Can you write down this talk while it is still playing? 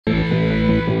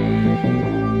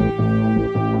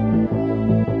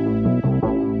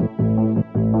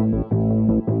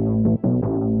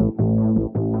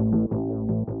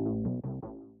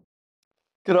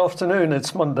Good afternoon.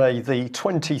 It's Monday, the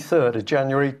 23rd of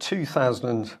January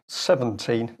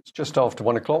 2017. It's just after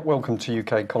 1 o'clock. Welcome to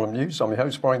UK Column News. I'm your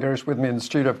host, Brian Garris. With me in the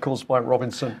studio, of course, Mike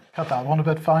Robinson. Cut that one a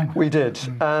bit fine. We did.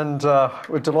 And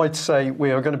we're delighted to say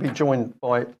we are going to be joined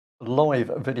by a live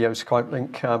video Skype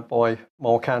link by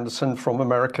Mark Anderson from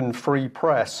American Free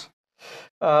Press.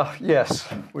 Yes,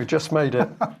 we just made it.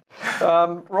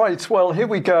 Right, well, here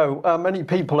we go. Many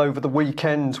people over the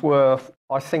weekend were,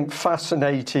 I think,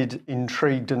 fascinated,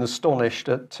 intrigued and astonished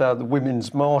at the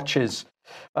women's marches.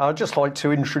 I'd just like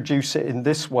to introduce it in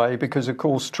this way because, of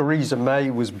course, Theresa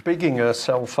May was bigging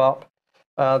herself up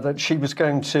that she was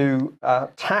going to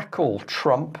tackle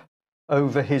Trump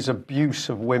over his abuse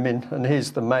of women. And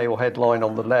here's the Mail headline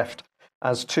on the left,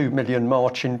 as 2 million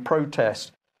march in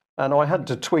protest. And I had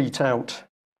to tweet out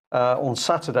on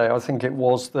Saturday, I think it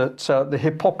was, that the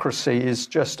hypocrisy is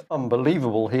just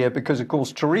unbelievable here because, of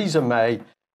course, Theresa May,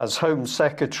 as Home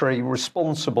Secretary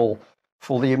responsible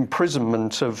for the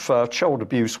imprisonment of child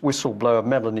abuse whistleblower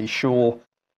Melanie Shaw,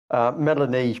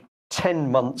 Melanie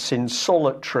 10 months in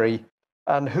solitary,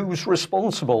 and who's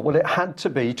responsible? Well, it had to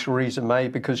be Theresa May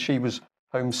because she was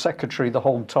Home Secretary the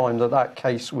whole time that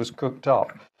case was cooked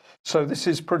up. So this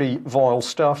is pretty vile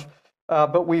stuff.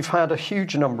 But we've had a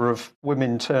huge number of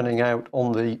women turning out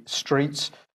on the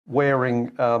streets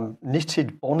wearing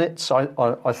knitted bonnets,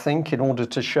 I think, in order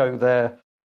to show their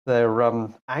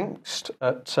angst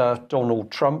at Donald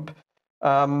Trump.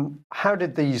 How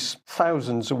did these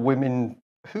thousands of women,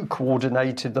 who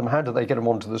coordinated them? How did they get them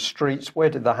onto the streets? Where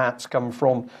did the hats come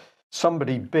from?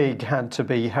 Somebody big had to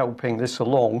be helping this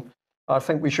along. I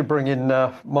think we should bring in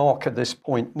Mark at this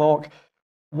point. Mark,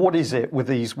 what is it with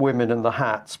these women and the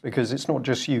hats? Because it's not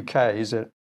just UK, is it?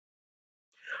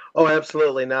 Oh,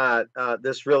 absolutely not.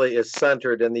 This really is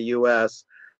centered in the U.S.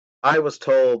 I was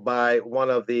told by one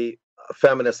of the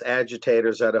feminist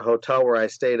agitators at a hotel where I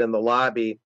stayed in the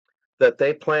lobby that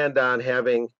they planned on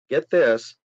having, get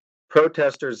this,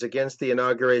 protesters against the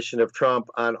inauguration of Trump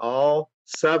on all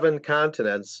 7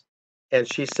 continents. And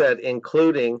she said,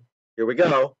 including, here we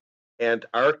go,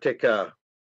 Antarctica.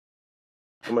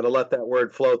 I'm going to let that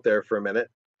word float there for a minute.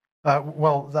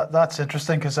 Well, that's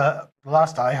interesting because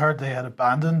last I heard they had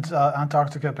abandoned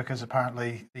Antarctica because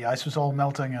apparently the ice was all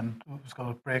melting and it was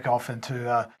going to break off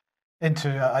into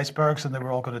icebergs and they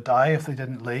were all going to die if they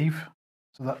didn't leave.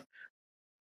 So that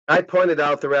I pointed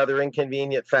out the rather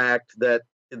inconvenient fact that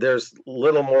there's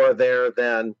little more there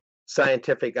than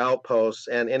scientific outposts,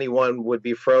 and anyone would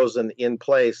be frozen in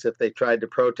place if they tried to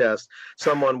protest.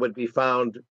 Someone would be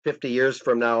found 50 years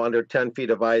from now under 10 feet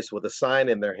of ice with a sign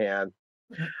in their hand.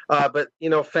 But, you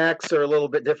know, facts are a little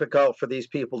bit difficult for these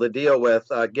people to deal with,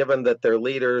 given that their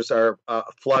leaders are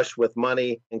flush with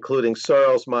money, including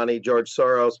Soros money, George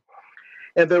Soros.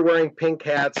 And they're wearing pink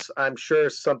hats. I'm sure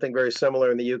something very similar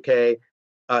in the UK,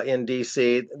 in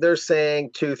DC. They're saying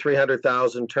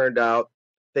 200,000-300,000 turned out.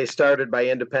 They started by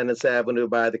Independence Avenue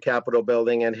by the Capitol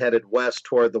building and headed west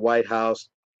toward the White House.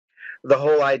 The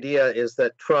whole idea is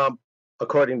that Trump,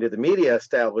 according to the media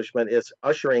establishment, is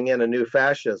ushering in a new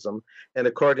fascism. And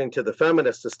according to the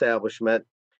feminist establishment,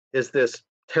 is this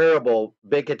terrible,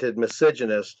 bigoted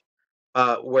misogynist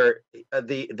where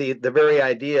the very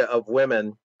idea of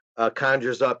women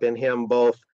conjures up in him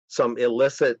both some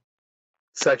illicit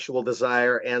sexual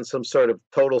desire and some sort of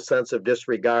total sense of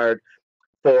disregard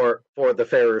for the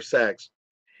fairer sex.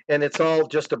 And it's all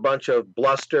just a bunch of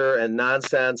bluster and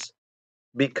nonsense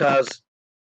because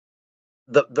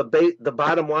the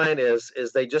bottom line is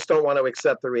they just don't want to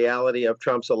accept the reality of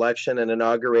Trump's election and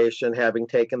inauguration, having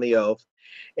taken the oath,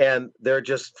 and they're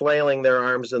just flailing their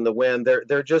arms in the wind.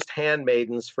 They're just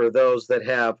handmaidens for those that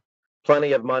have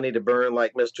plenty of money to burn,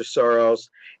 like Mr. Soros,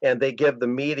 and they give the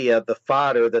media the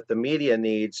fodder that the media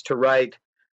needs to write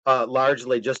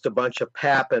largely just a bunch of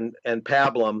pap and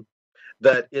pablum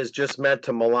that is just meant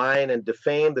to malign and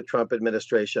defame the Trump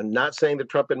administration. Not saying the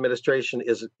Trump administration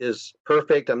is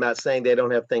perfect. I'm not saying they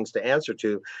don't have things to answer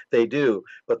to. They do.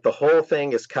 But the whole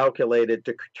thing is calculated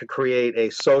to create a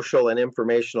social and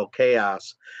informational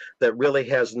chaos that really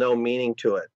has no meaning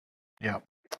to it. yeah.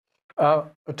 I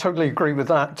totally agree with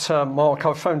that, Mark.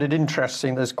 I found it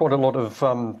interesting. There's quite a lot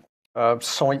of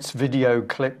sites, video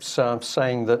clips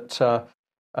saying that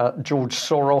George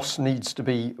Soros needs to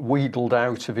be wheedled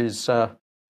out of his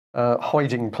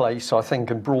hiding place, I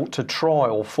think, and brought to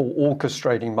trial for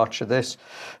orchestrating much of this.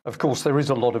 Of course, there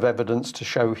is a lot of evidence to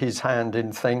show his hand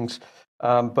in things,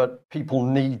 but people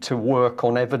need to work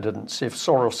on evidence. If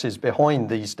Soros is behind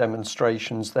these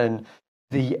demonstrations, then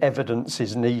the evidence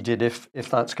is needed if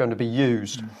that's going to be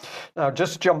used. Now,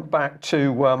 just jump back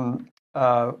to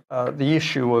the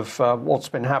issue of what's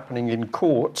been happening in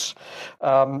courts.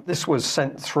 This was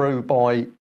sent through by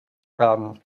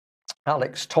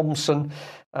Alex Thompson.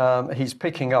 He's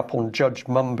picking up on Judge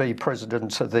Mumby,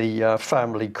 president of the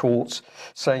family courts,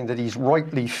 saying that he's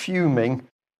rightly fuming,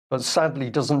 but sadly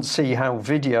doesn't see how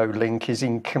video link is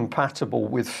incompatible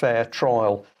with fair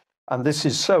trial. And this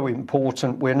is so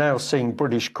important. We're now seeing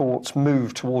British courts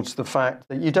move towards the fact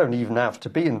that you don't even have to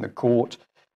be in the court.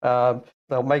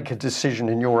 They'll make a decision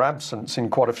in your absence in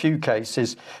quite a few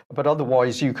cases, but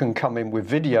otherwise you can come in with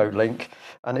video link.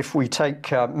 And if we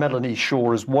take Melanie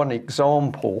Shaw as one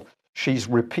example, she's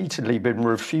repeatedly been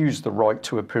refused the right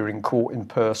to appear in court in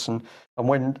person.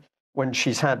 And when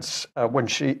she has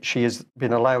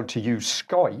been allowed to use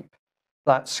Skype,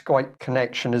 that Skype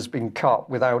connection has been cut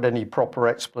without any proper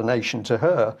explanation to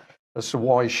her as to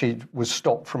why she was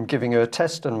stopped from giving her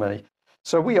testimony.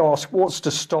 So we ask, what's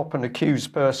to stop an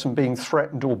accused person being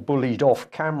threatened or bullied off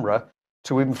camera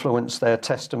to influence their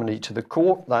testimony to the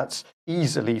court? That's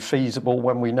easily feasible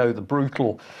when we know the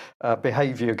brutal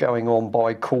behaviour going on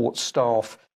by court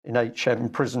staff in HM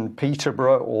Prison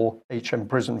Peterborough or HM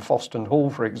Prison Foston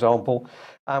Hall, for example.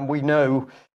 And we know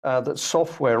that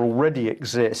software already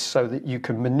exists so that you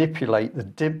can manipulate the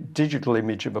digital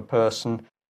image of a person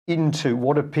into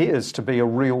what appears to be a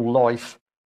real life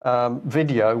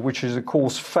video, which is of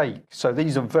course fake. So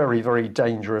these are very, very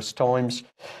dangerous times.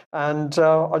 And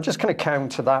I'm just going to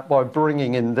counter that by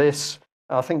bringing in this.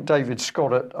 I think David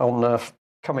Scott on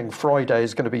coming Friday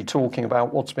is going to be talking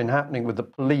about what's been happening with the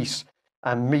police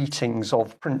and meetings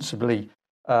of principally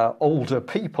older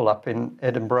people up in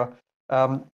Edinburgh,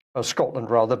 or Scotland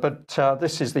rather. But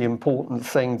this is the important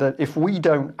thing, that if we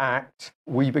don't act,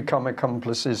 we become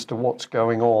accomplices to what's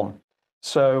going on.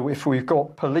 So if we've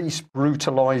got police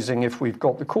brutalising, if we've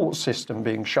got the court system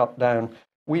being shut down,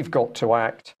 we've got to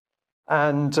act.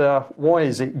 And why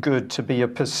is it good to be a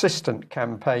persistent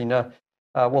campaigner?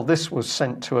 Well, this was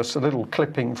sent to us, a little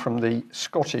clipping from the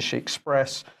Scottish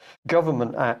Express.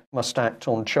 Government must act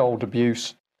on child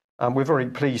abuse. And we're very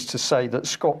pleased to say that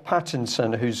Scott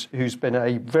Pattinson, who's been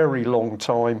a very long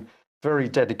time, very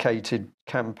dedicated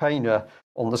campaigner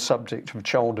on the subject of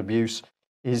child abuse,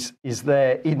 is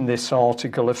there in this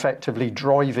article, effectively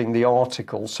driving the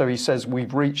article. So he says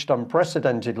we've reached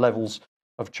unprecedented levels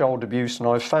of child abuse, and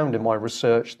I've found in my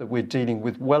research that we're dealing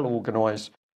with well-organised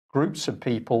groups of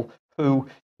people who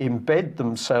embed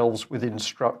themselves within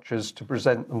structures to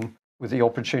present them with the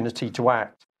opportunity to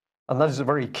act. And that is a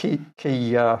very key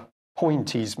point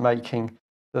he's making,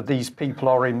 that these people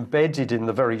are embedded in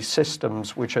the very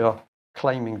systems which are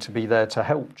claiming to be there to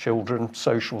help children,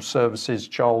 social services,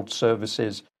 child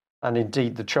services, and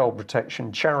indeed the child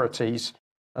protection charities.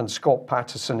 And Scott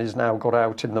Patterson has now got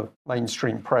out in the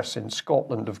mainstream press in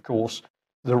Scotland, of course,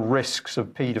 the risks of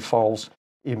paedophiles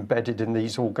embedded in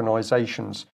these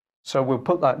organisations. So we'll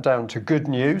put that down to good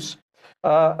news.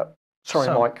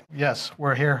 Mike. Yes,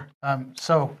 we're here.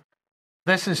 So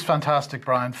this is fantastic,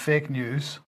 Brian. Fake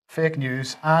news,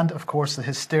 and of course the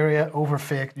hysteria over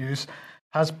fake news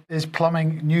is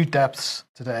plumbing new depths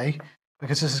today,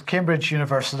 because this is Cambridge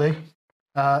University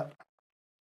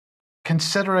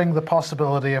considering the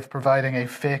possibility of providing a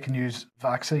fake news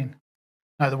vaccine.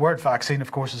 Now, the word vaccine,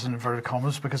 of course, is in inverted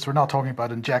commas, because we're not talking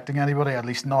about injecting anybody, at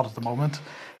least not at the moment.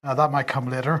 That might come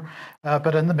later.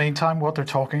 But in the meantime, what they're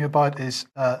talking about is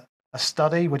a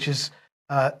study which is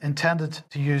intended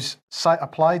to use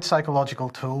applied psychological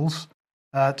tools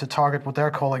to target what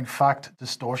they're calling fact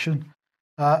distortion.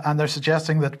 And they're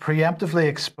suggesting that preemptively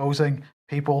exposing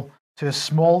people to a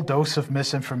small dose of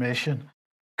misinformation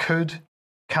could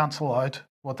cancel out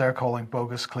what they're calling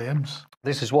bogus claims.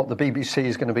 This is what the BBC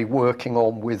is going to be working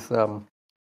on with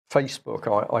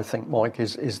Facebook, I think, Mike,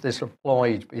 is this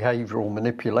applied behavioural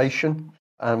manipulation.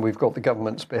 And we've got the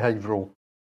government's behavioural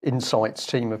insights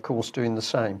team, of course, doing the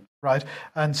same. Right.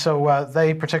 And so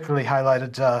they particularly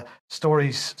highlighted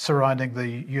stories surrounding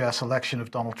the US election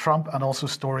of Donald Trump, and also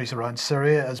stories around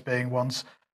Syria as being ones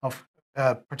of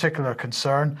particular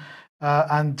concern.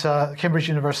 And Cambridge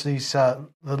University's the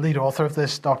lead author of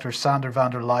this, Dr. Sander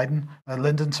van der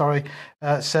Linden,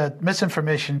 said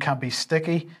misinformation can be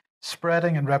sticky,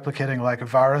 spreading and replicating like a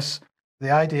virus. The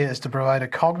idea is to provide a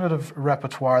cognitive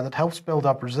repertoire that helps build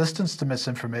up resistance to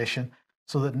misinformation,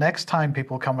 so that next time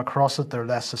people come across it, they're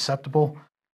less susceptible.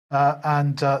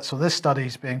 So this study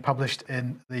is being published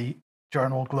in the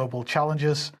journal Global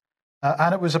Challenges,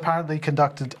 and it was apparently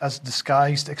conducted as a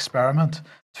disguised experiment.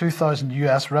 2,000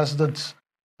 US residents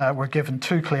were given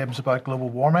two claims about global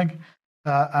warming,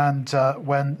 and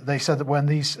when they said that when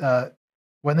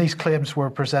these claims were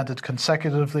presented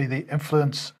consecutively, the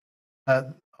influence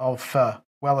of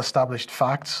well-established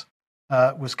facts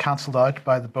was cancelled out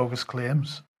by the bogus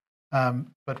claims.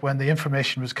 But when the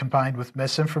information was combined with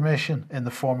misinformation in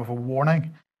the form of a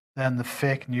warning, then the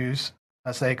fake news,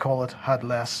 as they call it, had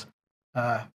less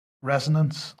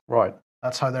resonance. Right.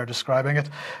 That's how they're describing it.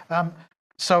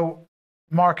 So,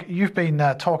 Mark, you've been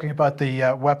talking about the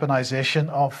weaponization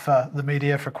of the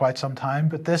media for quite some time,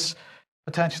 but this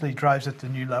potentially drives it to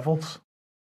new levels.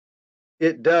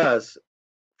 It does.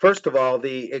 First of all,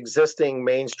 the existing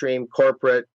mainstream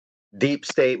corporate deep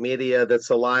state media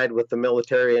that's allied with the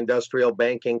military industrial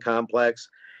banking complex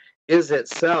is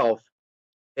itself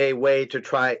a way to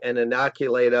try and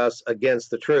inoculate us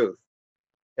against the truth.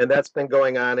 And that's been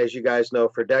going on, as you guys know,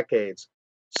 for decades.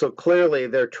 So clearly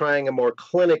they're trying a more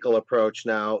clinical approach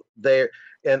now.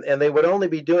 And they would only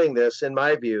be doing this, in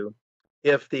my view,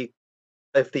 if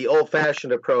the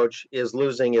old-fashioned approach is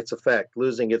losing its effect,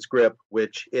 losing its grip,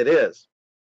 which it is.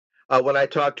 When I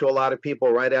talked to a lot of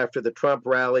people right after the Trump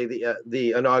rally,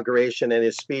 the inauguration, and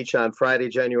his speech on Friday,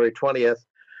 January 20th,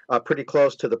 pretty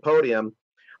close to the podium,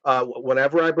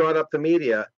 whenever I brought up the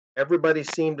media, everybody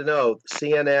seemed to know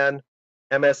CNN,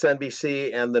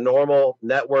 MSNBC, and the normal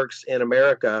networks in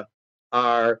America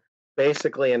are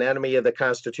basically an enemy of the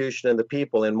Constitution and the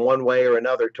people in one way or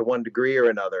another, to one degree or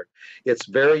another. It's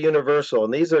very universal,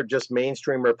 and these are just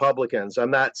mainstream Republicans.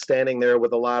 I'm not standing there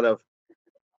with a lot of,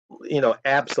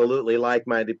 absolutely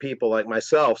like-minded people like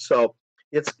myself. So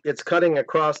it's cutting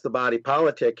across the body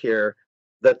politic here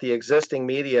that the existing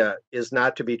media is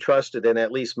not to be trusted in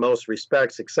at least most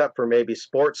respects, except for maybe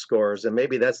sports scores. And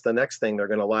maybe that's the next thing they're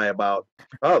going to lie about.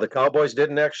 Oh, the Cowboys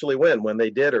didn't actually win when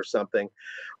they did or something.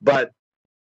 But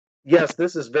yes,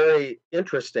 this is very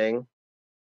interesting.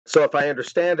 So if I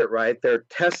understand it right, they're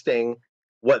testing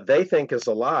what they think is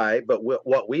a lie, but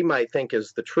what we might think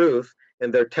is the truth.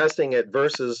 And they're testing it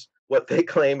versus what they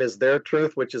claim is their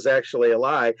truth, which is actually a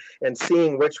lie, and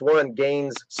seeing which one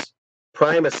gains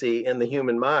primacy in the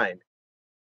human mind.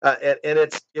 And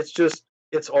it's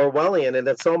Orwellian, and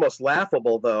it's almost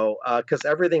laughable, though, because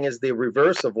everything is the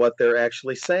reverse of what they're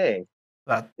actually saying.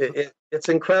 It's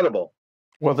incredible.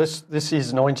 Well, this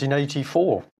is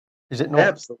 1984, is it not?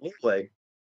 Absolutely.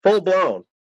 Full blown.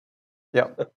 Yeah.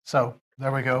 So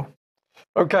there we go.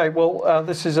 Okay, well,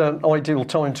 this is an ideal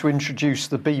time to introduce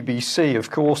the BBC, of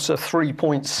course, a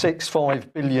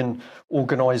 3.65 billion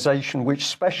organisation which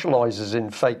specialises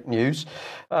in fake news.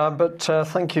 But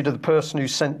thank you to the person who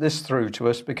sent this through to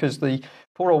us, because the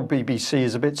poor old BBC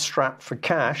is a bit strapped for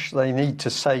cash. They need to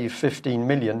save 15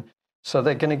 million, so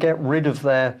they're going to get rid of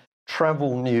their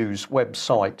travel news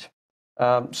website.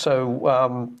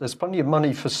 So there's plenty of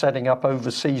money for setting up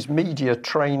overseas media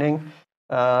training.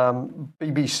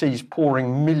 BBC's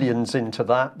pouring millions into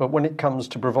that, but when it comes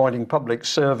to providing public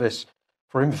service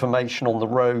for information on the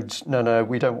roads, no,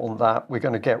 we don't want that. We're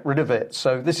going to get rid of it.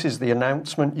 So this is the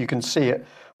announcement. You can see it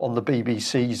on the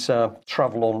BBC's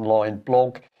Travel Online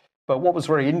blog. But what was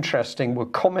very interesting were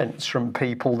comments from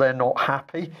people. They're not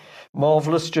happy.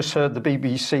 Marvellous. Just heard the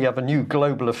BBC have a new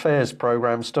global affairs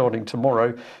programme starting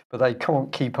tomorrow, but they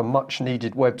can't keep a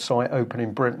much-needed website open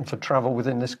in Britain for travel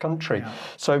within this country. Yeah.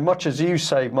 So much as you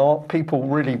say, Mark, people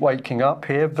really waking up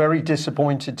here, very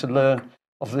disappointed to learn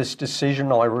of this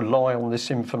decision. I rely on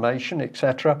this information,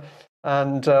 etc.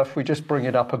 And if we just bring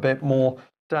it up a bit more,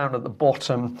 down at the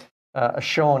bottom,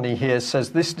 Ashani here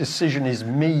says, this decision is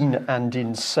mean and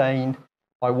insane.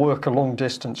 I work a long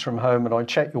distance from home and I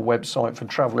check your website for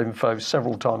travel info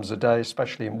several times a day,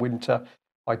 especially in winter.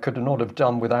 I could not have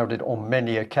done without it on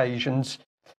many occasions.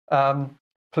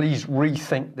 Please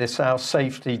rethink this. Our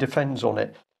safety depends on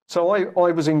it. So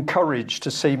I was encouraged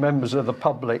to see members of the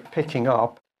public picking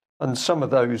up, and some of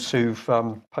those who've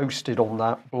posted on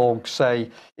that blog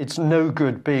say it's no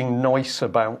good being nice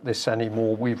about this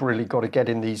anymore. We've really got to get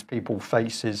in these people's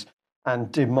faces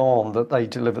and demand that they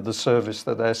deliver the service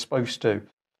that they're supposed to.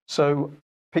 So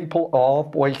people are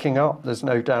waking up, there's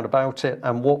no doubt about it.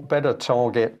 And what better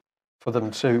target for them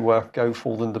to go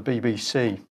for than the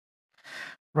BBC?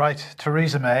 Right.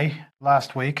 Theresa May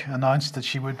last week announced that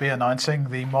she would be announcing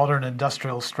the modern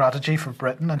industrial strategy for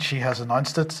Britain, and she has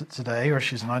announced it today, or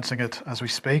she's announcing it as we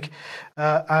speak.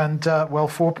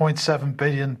 £4.7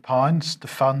 billion to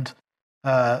fund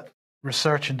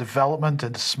research and development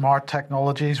into smart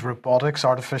technologies, robotics,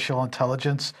 artificial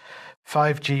intelligence,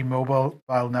 5G mobile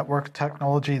network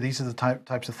technology. These are the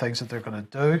types of things that they're going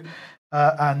to do.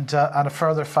 And a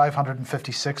further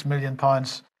 £556 million.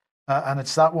 And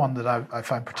it's that one that I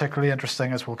find particularly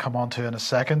interesting, as we'll come on to in a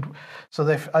second. So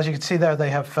they've, as you can see there, they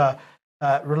have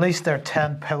released their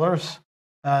 10 pillars,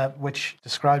 which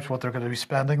describes what they're going to be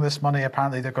spending this money.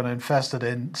 Apparently, they're going to invest it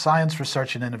in science,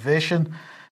 research and innovation.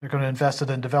 They're going to invest it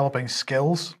in developing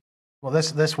skills. Well,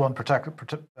 this one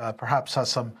perhaps has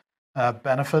some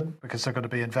benefit because they're going to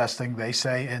be investing, they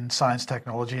say, in science,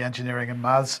 technology, engineering, and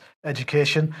maths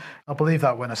education. I believe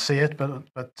that when I see it,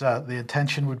 but the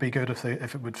intention would be good if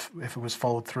it was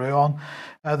followed through on.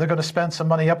 They're going to spend some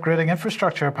money upgrading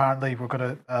infrastructure. Apparently, we're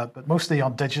going to, but mostly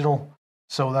on digital.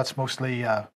 So that's mostly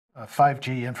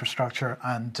 5G infrastructure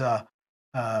and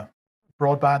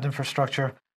broadband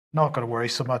infrastructure. Not going to worry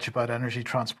so much about energy,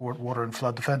 transport, water, and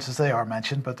flood defence as they are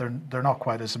mentioned, but they're not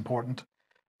quite as important.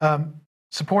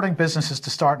 Supporting businesses to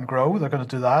start and grow, they're going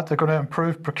to do that. They're going to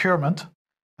improve procurement.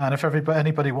 And if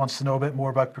anybody wants to know a bit more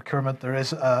about procurement, there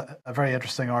is a very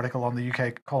interesting article on the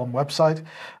UK Column website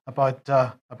about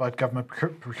government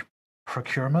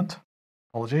procurement.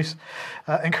 Apologies.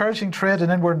 Encouraging trade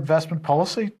and inward investment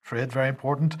policy, trade very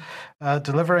important.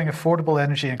 Delivering affordable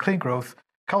energy and clean growth,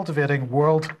 cultivating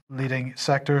world-leading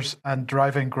sectors and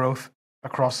driving growth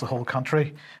across the whole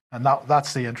country. And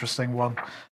that's the interesting one.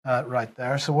 Right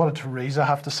there. So what did Theresa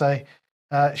have to say?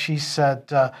 She said,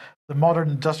 the modern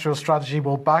industrial strategy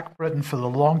will back Britain for the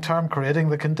long term, creating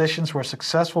the conditions where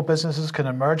successful businesses can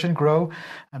emerge and grow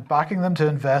and backing them to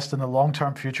invest in the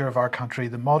long-term future of our country.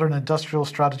 The modern industrial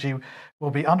strategy will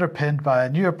be underpinned by a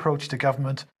new approach to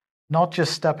government, not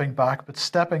just stepping back, but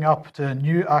stepping up to a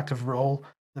new active role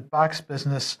that backs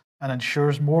business and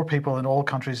ensures more people in all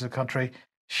countries of the country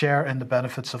share in the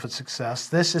benefits of its success.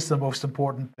 This is the most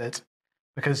important bit,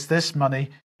 because this money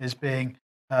is being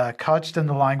couched in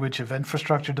the language of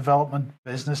infrastructure development,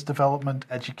 business development,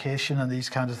 education, and these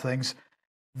kinds of things.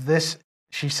 This,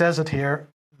 she says it here,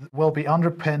 will be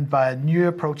underpinned by a new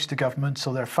approach to government.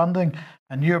 So they're funding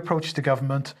a new approach to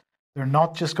government. They're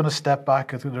not just going to step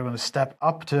back, they're going to step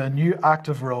up to a new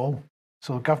active role.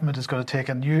 So government is going to take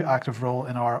a new active role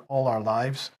in all our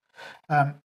lives.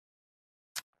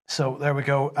 So there we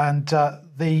go. And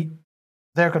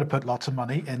they're going to put lots of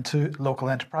money into local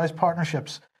enterprise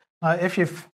partnerships. Now, if you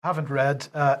haven't read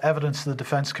Evidence to the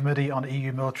Defence Committee on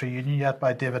EU Military Union yet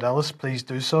by David Ellis, please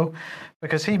do so,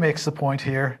 because he makes the point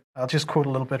here. I'll just quote a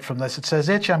little bit from this. It says,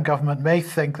 HM government may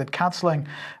think that cancelling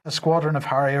a squadron of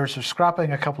Harriers or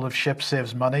scrapping a couple of ships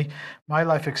saves money. My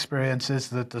life experience is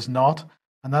that it does not,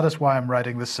 and that is why I'm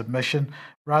writing this submission.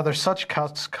 Rather, such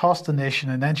cuts cost the nation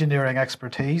in engineering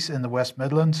expertise in the West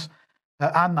Midlands,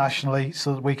 and nationally,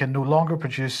 so that we can no longer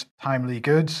produce timely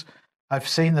goods. I've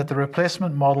seen that the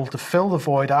replacement model to fill the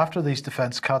void after these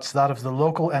defence cuts, that of the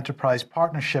local enterprise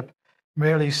partnership,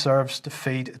 merely serves to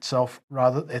feed itself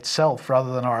rather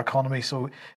than our economy. So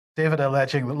David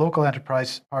alleging that local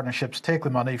enterprise partnerships take the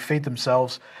money, feed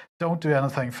themselves, don't do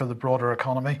anything for the broader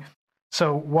economy.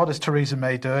 So what is Theresa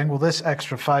May doing? Well, this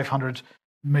extra 500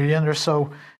 million or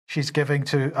so she's giving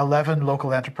to 11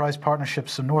 local enterprise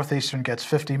partnerships. So Northeastern gets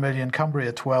 50 million,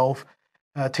 Cumbria 12,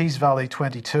 Tees Valley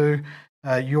 22,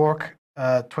 York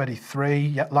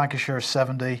 23, Lancashire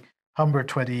 70, Humber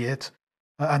 28,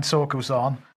 and so it goes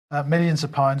on. Millions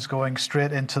of pounds going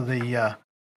straight into the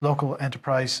local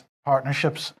enterprise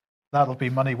partnerships. That'll be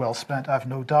money well spent, I've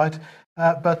no doubt.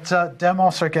 But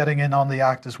Demos are getting in on the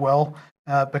act as well,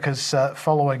 because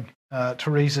following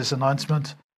Theresa's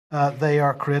announcement, they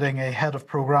are creating a head of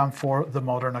programme for the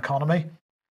modern economy.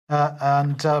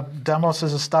 And Demos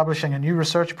is establishing a new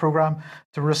research programme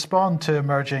to respond to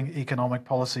emerging economic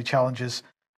policy challenges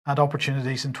and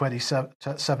opportunities in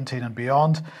 2017 and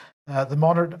beyond. The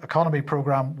Modern Economy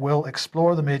programme will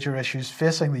explore the major issues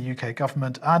facing the UK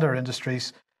government and our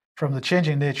industries, from the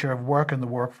changing nature of work and the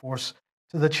workforce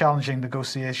to the challenging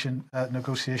negotiation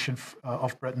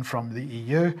of Britain from the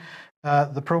EU.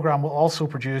 The programme will also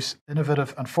produce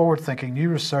innovative and forward-thinking new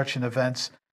research and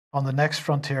events on the next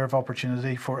frontier of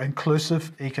opportunity for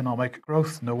inclusive economic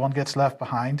growth. No one gets left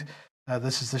behind.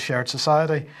 This is the shared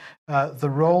society. The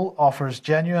role offers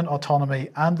genuine autonomy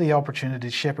and the opportunity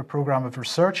to shape a programme of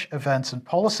research, events and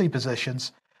policy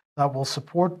positions that will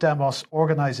support Demos'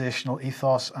 organisational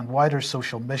ethos and wider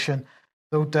social mission,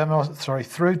 through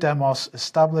Demos'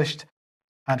 established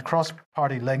and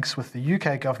cross-party links with the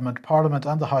UK government, Parliament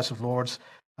and the House of Lords,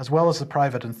 as well as the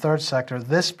private and third sector.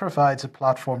 This provides a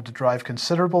platform to drive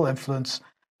considerable influence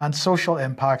and social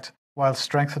impact while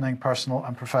strengthening personal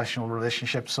and professional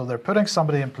relationships. So they're putting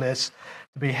somebody in place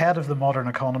to be head of the modern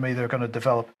economy. They're going to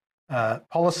develop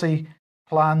policy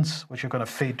plans, which are going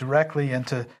to feed directly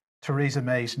into Theresa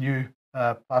May's new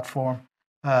platform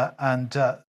and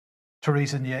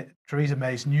Theresa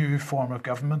May's new form of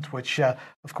government, which,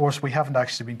 of course, we haven't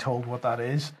actually been told what that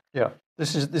is. Yeah,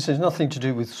 this is nothing to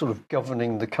do with sort of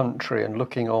governing the country and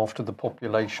looking after the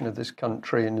population of this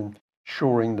country and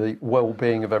ensuring the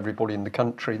well-being of everybody in the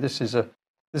country. This is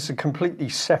a completely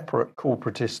separate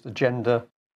corporatist agenda.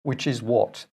 which is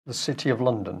what? The City of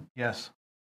London. Yes.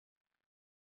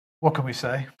 What can we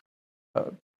say?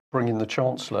 Bring in the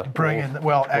Chancellor.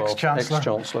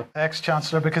 Ex-Chancellor.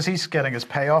 Ex-Chancellor, because he's getting his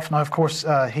payoff. Now, of course,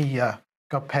 he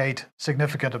got paid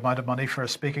significant amount of money for a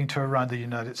speaking tour around the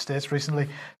United States recently,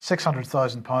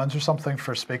 £600,000 or something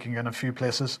for speaking in a few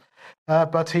places.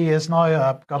 But he has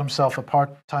now got himself a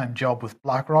part-time job with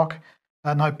BlackRock.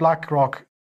 Now, BlackRock,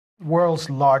 world's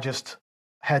largest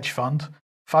hedge fund,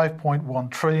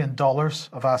 $5.1 trillion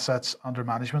of assets under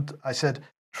management. I said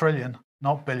trillion,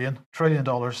 not billion, $1 trillion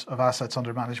of assets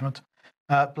under management.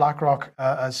 BlackRock,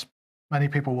 as many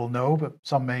people will know, but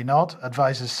some may not,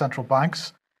 advises central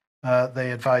banks.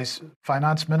 They advise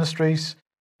finance ministries,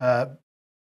 other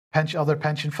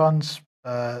pension funds,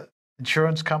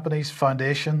 insurance companies,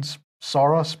 foundations,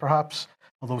 Soros perhaps,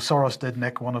 although Soros did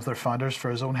nick one of their founders for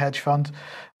his own hedge fund.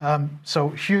 So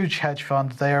huge hedge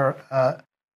fund. They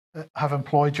have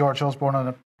employed George Osborne on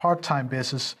a part-time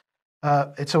basis.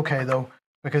 It's okay though,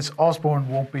 because Osborne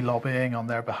won't be lobbying on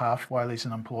their behalf while he's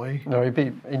an employee. No, he'd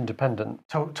be independent.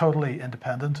 Totally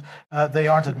independent. They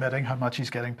aren't admitting how much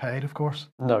he's getting paid, of course.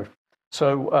 No.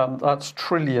 So that's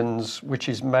trillions, which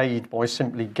is made by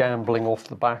simply gambling off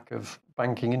the back of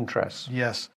banking interests.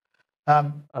 Yes.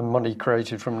 And money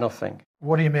created from nothing.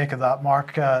 What do you make of that,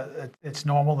 Mark? It's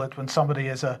normal that when somebody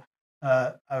is a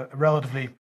relatively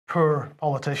poor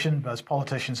politician, as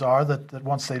politicians are, that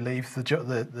once they leave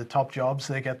the top jobs,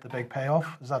 they get the big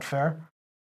payoff. Is that fair?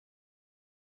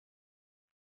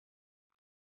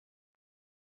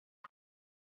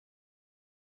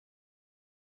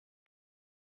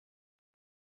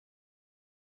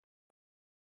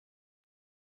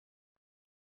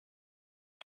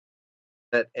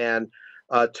 And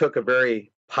took a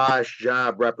very posh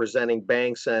job representing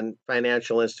banks and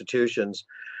financial institutions.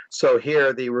 So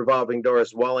here, the revolving door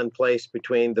is well in place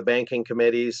between the banking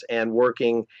committees and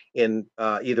working in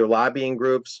either lobbying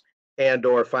groups and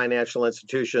or financial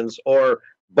institutions, or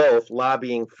both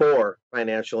lobbying for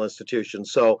financial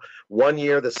institutions. So 1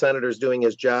 year, the senator's doing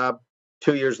his job.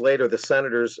 2 years later, the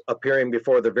senator's appearing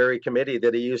before the very committee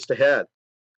that he used to head.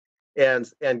 And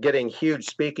getting huge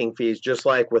speaking fees, just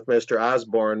like with Mr.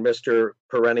 Osborne, Mr.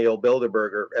 Perennial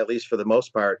Bilderberger, at least for the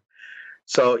most part.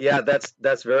 So yeah,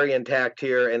 that's very intact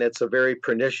here, and it's a very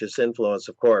pernicious influence,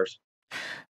 of course.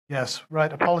 Yes,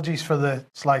 right. Apologies for the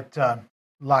slight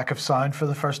lack of sound for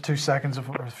the first 2 seconds or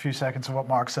a few seconds of what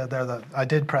Mark said there. That I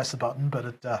did press the button, but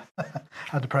it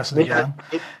had to press it again.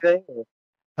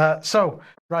 So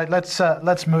right,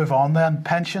 let's move on then.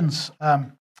 Pensions.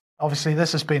 Obviously,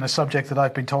 this has been a subject that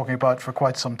I've been talking about for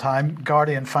quite some time.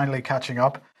 Guardian finally catching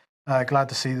up. Glad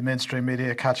to see the mainstream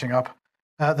media catching up.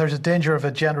 There's a danger of a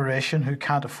generation who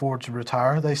can't afford to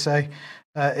retire, they say.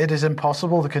 It is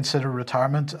impossible to consider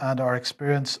retirement and our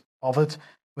experience of it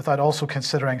without also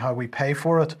considering how we pay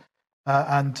for it.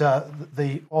 And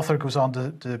the author goes on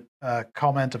to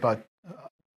comment about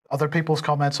other people's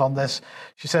comments on this.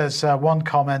 She says one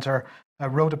commenter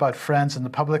wrote about friends in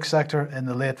the public sector in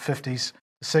the late 50s,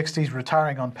 60s,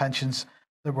 retiring on pensions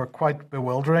that were quite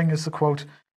bewildering, is the quote.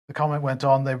 The comment went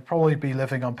on, they would probably be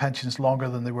living on pensions longer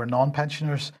than they were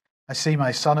non-pensioners. I see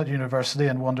my son at university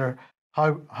and wonder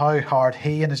how hard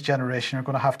he and his generation are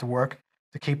going to have to work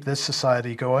to keep this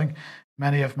society going.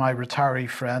 Many of my retiree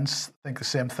friends think the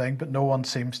same thing, but no one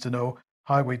seems to know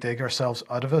how we dig ourselves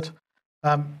out of it.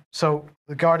 So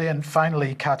the Guardian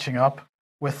finally catching up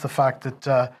with the fact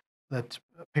that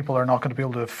people are not going to be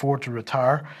able to afford to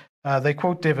retire. They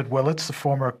quote David Willits, the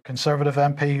former Conservative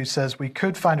MP, who says, we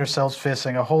could find ourselves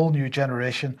facing a whole new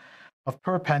generation of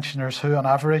poor pensioners who, on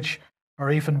average, are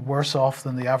even worse off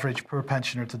than the average poor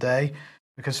pensioner today,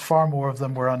 because far more of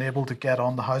them were unable to get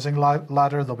on the housing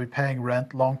ladder. They'll be paying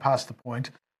rent long past the point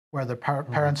where their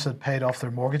parents had paid off their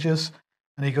mortgages.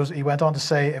 And he went on to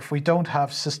say, if we don't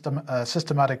have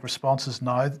systematic responses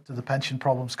now to the pension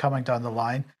problems coming down the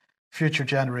line, future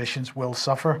generations will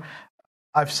suffer.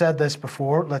 I've said this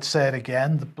before, let's say it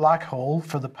again. The black hole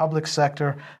for the public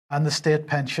sector and the state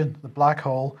pension, the black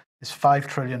hole is £5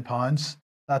 trillion.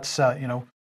 That's,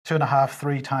 2.5,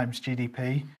 3 times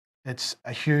GDP. It's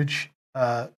a huge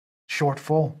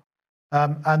shortfall.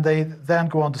 And they then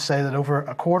go on to say that over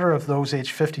a quarter of those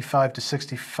aged 55 to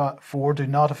 64 do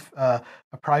not have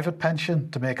a private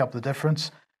pension to make up the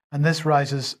difference. And this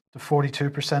rises to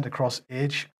 42% across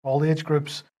all age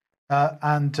groups.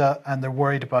 And they're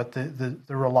worried about the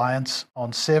reliance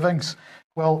on savings.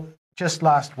 Well, just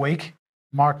last week,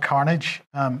 Mark Carnage,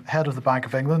 head of the Bank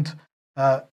of England,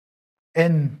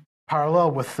 in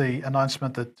parallel with the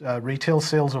announcement that retail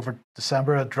sales over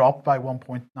December had dropped by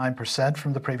 1.9%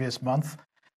 from the previous month,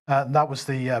 And that was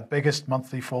the biggest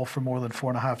monthly fall for more than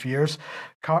 4.5 years.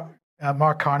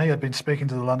 Mark Carney had been speaking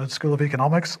to the London School of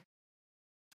Economics,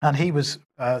 and he was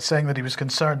saying that he was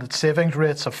concerned that savings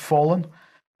rates have fallen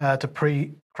to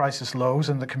pre-crisis lows,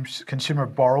 and the consumer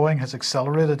borrowing has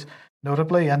accelerated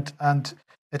notably. And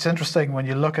it's interesting when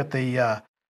you look at the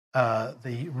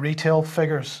retail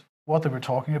figures. What they were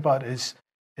talking about is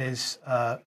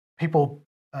people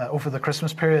over the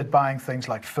Christmas period buying things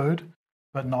like food,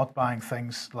 but not buying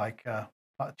things like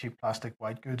cheap plastic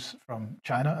white goods from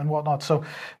China and whatnot. So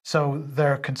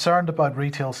they're concerned about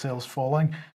retail sales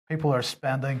falling. People are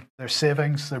spending their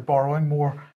savings, they're borrowing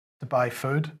more to buy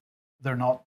food. They're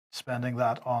not spending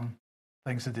that on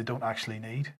things that they don't actually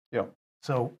need. Yeah.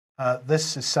 So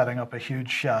this is setting up a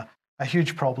huge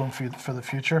problem for the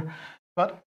future.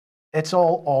 But it's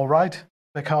all right,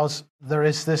 because there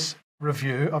is this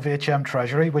review of HM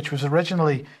Treasury, which was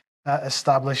originally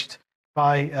established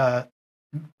by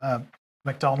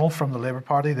McDonnell from the Labour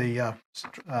Party, the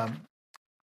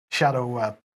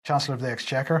shadow Chancellor of the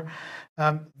Exchequer.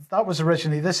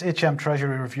 This HM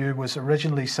Treasury review was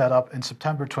originally set up in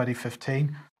September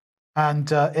 2015,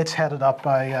 and it's headed up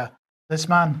by this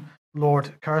man,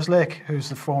 Lord Kerslake, who's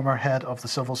the former head of the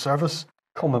Civil Service.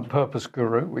 Common purpose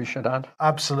guru, we should add.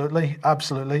 Absolutely.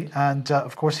 And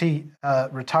of course, he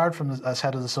retired as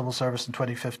head of the Civil Service in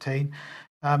 2015.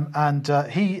 And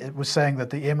he was saying that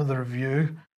the aim of the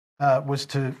review was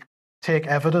to take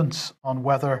evidence on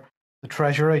whether the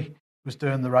Treasury was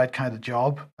doing the right kind of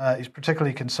job. He's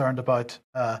particularly concerned about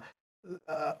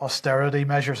austerity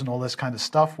measures and all this kind of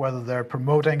stuff, whether they're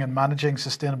promoting and managing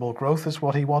sustainable growth is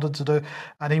what he wanted to do.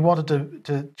 And he wanted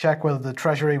to check whether the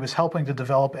Treasury was helping to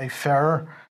develop a fairer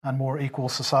and more equal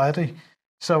society.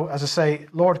 So, as I say,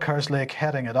 Lord Kerslake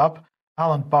heading it up,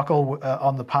 Alan Buckle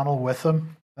on the panel with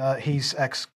him. He's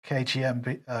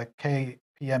ex-KPMG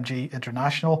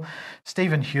International.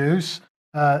 Stephen Hughes,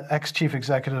 ex-chief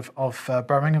executive of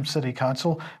Birmingham City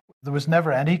Council. There was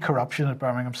never any corruption at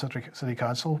Birmingham City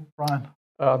Council, Brian.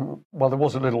 Well, there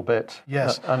was a little bit.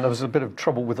 Yes. And there was a bit of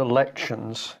trouble with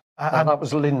elections. And that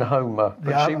was Lynn Homer,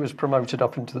 but she was promoted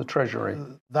up into the Treasury.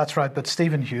 That's right. But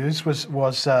Stephen Hughes was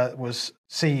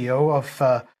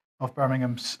CEO of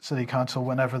Birmingham City Council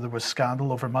whenever there was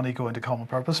scandal over money going to common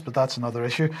purpose, but that's another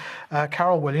issue.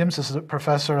 Carol Williams is a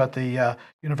professor at the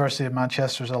University of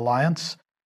Manchester's Alliance.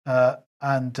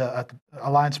 And at the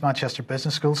Alliance Manchester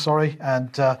Business School,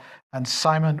 and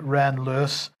Simon Wren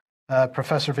Lewis,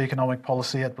 Professor of Economic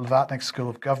Policy at Blavatnik School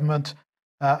of Government.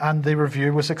 And the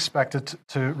review was expected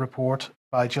to report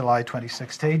by July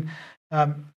 2016.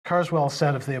 Kurzweil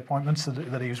said of the appointments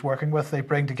that he was working with, they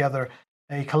bring together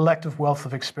a collective wealth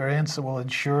of experience that will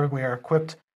ensure we are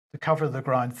equipped to cover the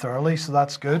ground thoroughly, so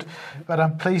that's good. But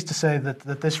I'm pleased to say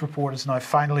that this report is now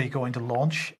finally going to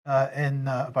launch in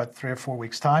about 3 or 4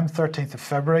 weeks' time, 13th of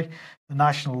February. The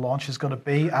national launch is going to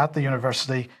be at the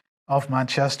University of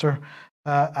Manchester.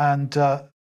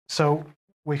 So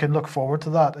we can look forward to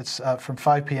that. It's from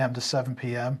 5 p.m. to 7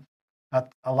 p.m.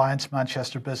 at Alliance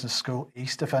Manchester Business School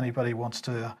East, if anybody wants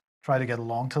to try to get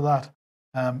along to that.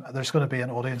 There's going to be an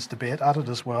audience debate at it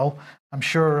as well. I'm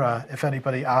sure if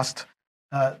anybody asked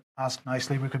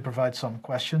nicely, we could provide some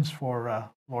questions for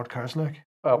Lord Kerslake.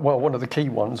 Well, one of the key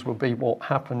ones will be what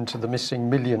happened to the missing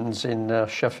millions in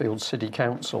Sheffield City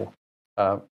Council.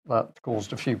 That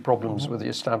caused a few problems with the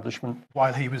establishment.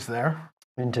 While he was there?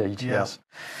 Indeed, yes.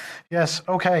 Yes,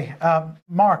 okay.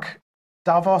 Mark,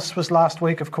 Davos was last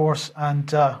week, of course,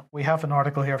 and we have an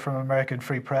article here from American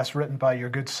Free Press written by your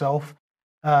good self,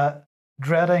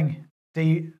 dreading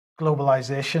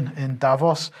deglobalization in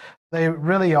Davos. They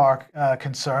really are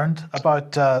concerned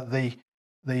about the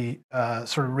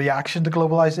sort of reaction to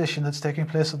globalization that's taking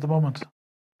place at the moment.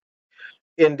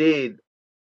 Indeed.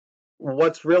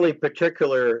 What's really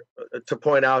particular to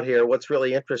point out here, what's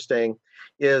really interesting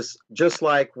is just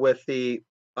like with the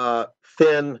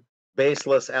thin,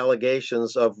 baseless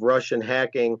allegations of Russian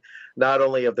hacking, not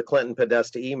only of the Clinton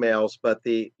Podesta emails, but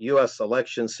the US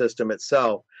election system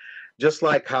itself, just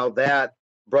like how that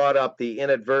brought up the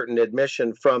inadvertent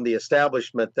admission from the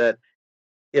establishment that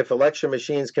if election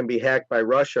machines can be hacked by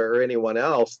Russia or anyone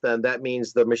else, then that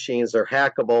means the machines are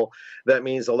hackable. That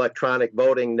means electronic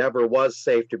voting never was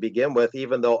safe to begin with,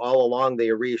 even though all along they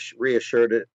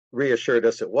reassured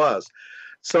us it was.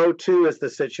 So too is the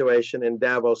situation in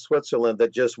Davos, Switzerland,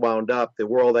 that just wound up. The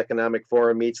World Economic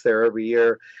Forum meets there every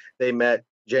year. They met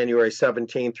January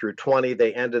 17 through 20.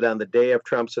 They ended on the day of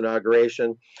Trump's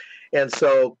inauguration. And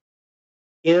so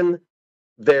in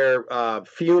their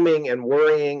fuming and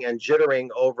worrying and jittering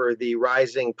over the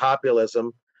rising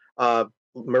populism,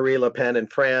 Marie Le Pen in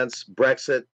France,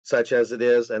 Brexit such as it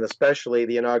is, and especially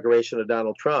the inauguration of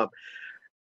Donald Trump,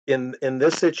 in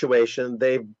this situation,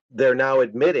 they're now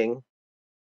admitting,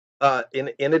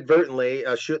 inadvertently,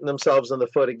 shooting themselves in the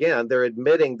foot again. They're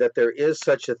admitting that there is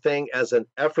such a thing as an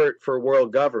effort for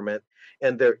world government,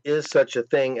 and there is such a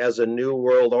thing as a new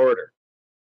world order.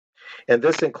 And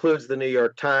this includes the New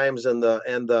York Times and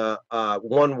the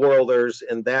one worlders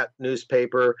in that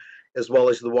newspaper, as well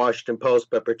as the Washington Post,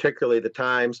 but particularly the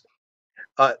Times.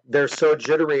 They're so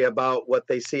jittery about what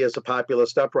they see as a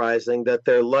populist uprising that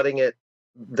they're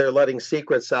letting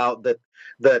secrets out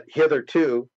that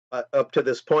hitherto, up to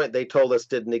this point, they told us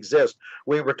didn't exist.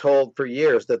 We were told for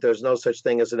years that there's no such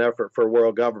thing as an effort for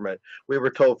world government. We were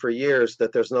told for years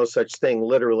that there's no such thing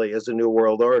literally as a new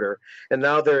world order. And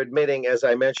now they're admitting, as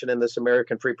I mentioned in this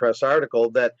American Free Press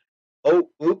article, that, oh,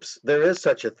 oops, there is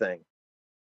such a thing.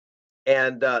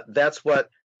 And that's what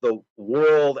the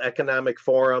World Economic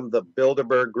Forum, the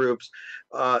Bilderberg groups,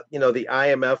 the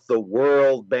IMF, the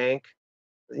World Bank,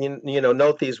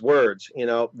 note these words,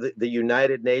 the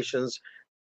United Nations.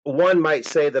 One might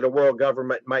say that a world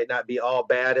government might not be all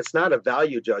bad. It's not a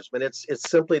value judgment. It's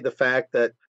simply the fact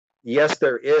that, yes,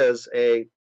 there is a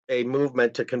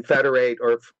movement to confederate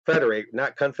or federate,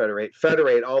 not confederate,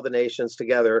 federate all the nations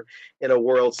together in a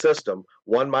world system.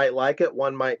 One might like it,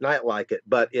 one might not like it,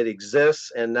 but it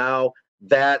exists, and now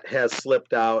that has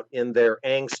slipped out in their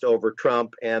angst over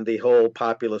Trump and the whole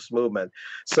populist movement.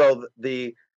 So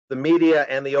the media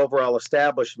and the overall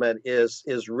establishment is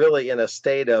really in a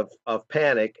state of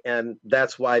panic, and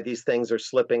that's why these things are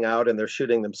slipping out and they're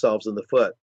shooting themselves in the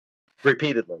foot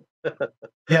repeatedly.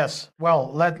 Yes.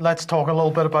 Well, let's talk a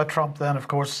little bit about Trump then. Of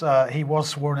course, he was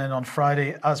sworn in on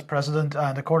Friday as president,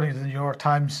 and according to the New York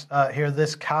Times here,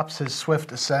 this caps his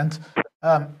swift ascent.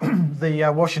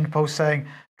 The Washington Post saying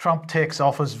Trump takes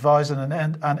office, vows an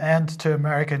end to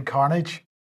American carnage.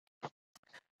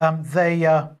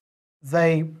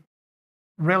 They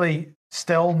really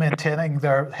still maintaining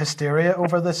their hysteria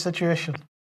over this situation.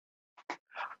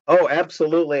 Oh,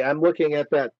 absolutely. I'm looking at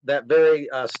that very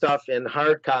stuff in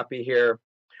hard copy here.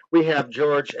 We have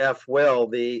George F. Will,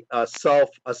 the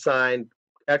self-assigned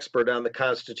expert on the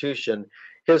Constitution,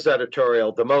 his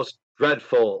editorial, "The Most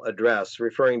Dreadful Address,"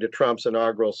 referring to Trump's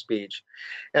inaugural speech.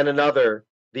 And another,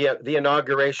 the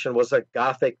inauguration was a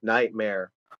Gothic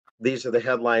nightmare. These are the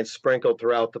headlines sprinkled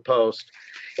throughout the Post.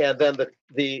 And then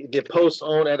the Post's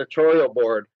own editorial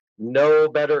board, "No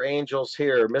better angels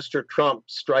here. Mr. Trump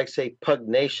strikes a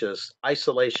pugnacious,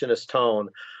 isolationist tone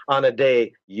on a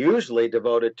day usually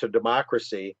devoted to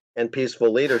democracy and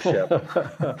peaceful leadership."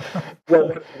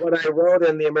 Well, what I wrote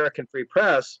in the American Free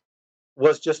Press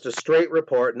was just a straight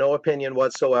report, no opinion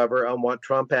whatsoever on what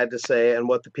Trump had to say and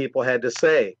what the people had to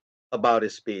say about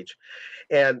his speech.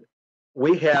 And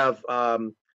we have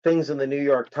things in the New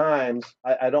York Times,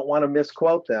 I don't want to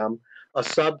misquote them, a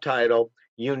subtitle,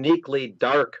 "Uniquely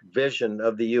Dark Vision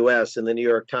of the U.S." in the New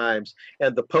York Times.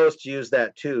 And the Post used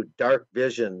that too, dark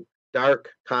vision, dark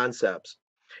concepts.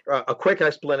 A quick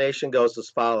explanation goes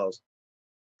as follows.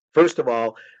 First of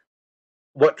all,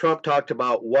 what Trump talked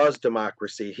about was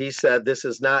democracy. He said this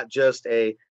is not just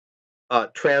a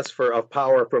transfer of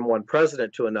power from one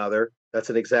president to another. That's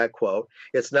an exact quote.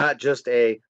 It's not just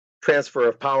a transfer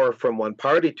of power from one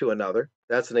party to another.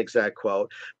 That's an exact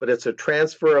quote. But it's a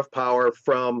transfer of power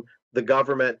from the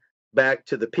government back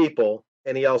to the people.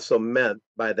 And he also meant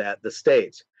by that the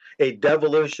states. A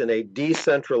devolution, a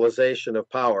decentralization of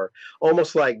power,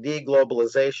 almost like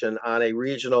deglobalization on a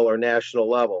regional or national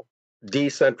level.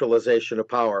 Decentralization of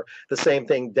power. The same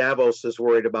thing Davos is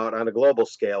worried about on a global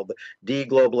scale, the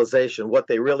deglobalization. What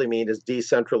they really mean is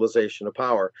decentralization of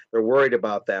power. They're worried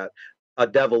about that, a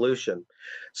devolution.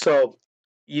 So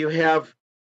you have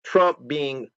Trump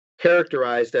being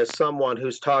characterized as someone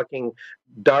who's talking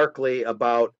darkly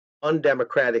about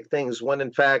undemocratic things, when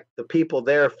in fact the people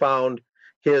there found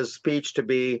his speech to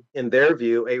be, in their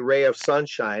view, a ray of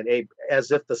sunshine,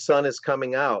 as if the sun is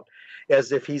coming out,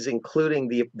 as if he's including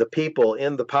the people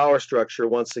in the power structure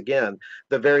once again,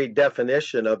 the very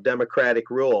definition of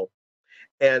democratic rule.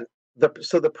 And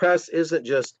so the press isn't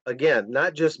just, again,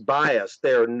 not just biased,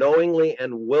 they're knowingly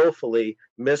and willfully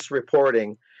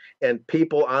misreporting. And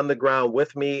people on the ground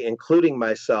with me, including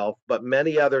myself, but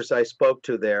many others I spoke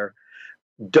to there,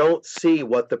 don't see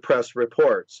what the press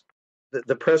reports.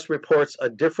 The press reports a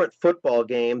different football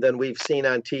game than we've seen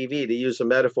on TV, to use a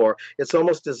metaphor. It's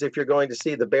almost as if you're going to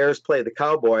see the Bears play the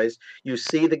Cowboys. You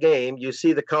see the game, you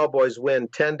see the Cowboys win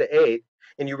 10-8,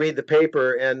 and you read the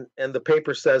paper, and the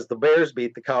paper says the Bears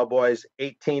beat the Cowboys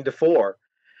 18-4.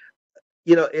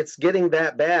 It's getting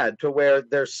that bad to where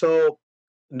they're so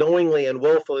knowingly and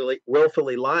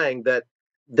willfully lying that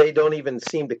they don't even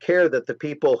seem to care that the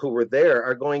people who were there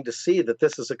are going to see that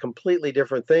this is a completely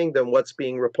different thing than what's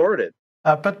being reported.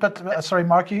 But sorry,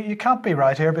 Mark, you can't be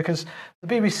right here, because the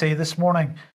BBC this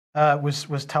morning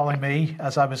was telling me,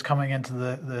 as I was coming into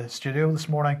the studio this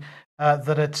morning,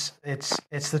 that it's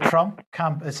the Trump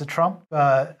camp, it's the Trump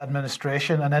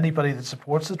administration, and anybody that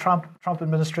supports the Trump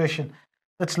administration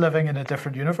that's living in a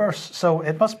different universe. So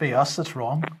it must be us that's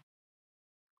wrong.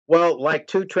 Well, like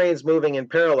two trains moving in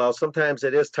parallel, sometimes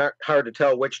it is hard to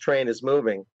tell which train is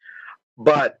moving.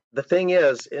 But the thing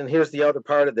is, and here's the other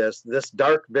part of this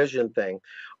dark vision thing,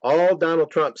 all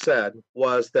Donald Trump said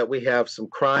was that we have some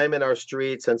crime in our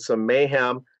streets and some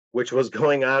mayhem, which was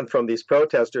going on from these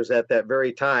protesters at that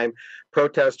very time.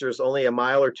 Protesters only a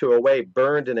mile or two away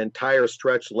burned an entire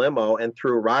stretch limo and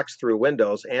threw rocks through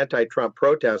windows, anti-Trump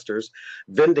protesters,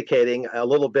 vindicating a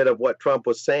little bit of what Trump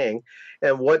was saying.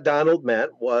 And what Donald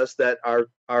meant was that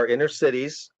our inner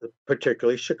cities,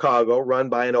 particularly Chicago, run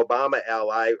by an Obama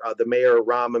ally, the mayor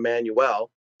Rahm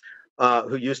Emanuel,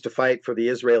 who used to fight for the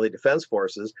Israeli Defense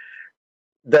Forces,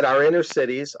 that our inner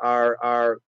cities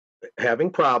are having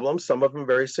problems, some of them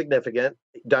very significant.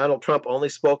 Donald Trump only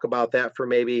spoke about that for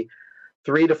maybe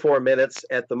 3 to 4 minutes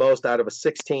at the most out of a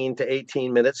 16 to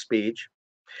 18-minute speech.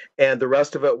 And the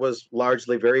rest of it was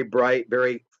largely very bright,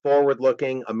 very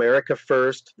forward-looking, America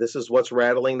first. This is what's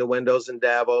rattling the windows in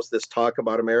Davos, this talk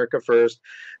about America first.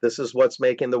 This is what's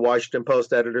making the Washington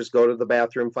Post editors go to the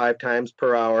bathroom 5 times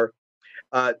per hour.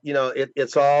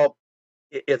 It's all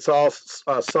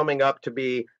summing up to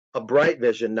be a bright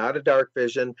vision, not a dark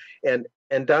vision. And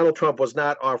Donald Trump was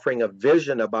not offering a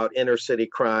vision about inner city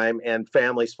crime and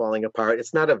families falling apart.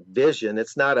 It's not a vision.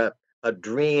 It's not a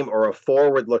dream or a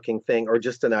forward-looking thing or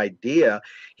just an idea.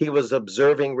 He was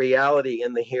observing reality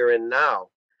in the here and now.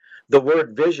 The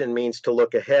word vision means to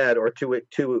look ahead, or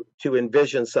to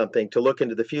envision something, to look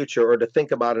into the future, or to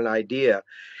think about an idea.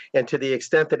 And to the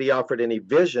extent that he offered any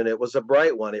vision, it was a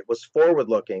bright one. It was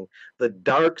forward-looking. The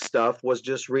dark stuff was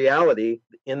just reality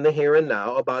in the here and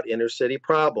now about inner city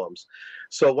problems.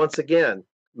 So once again,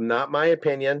 not my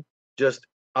opinion, just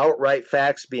outright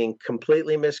facts being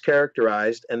completely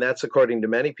mischaracterized, and that's according to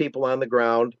many people on the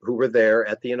ground who were there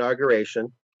at the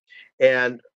inauguration.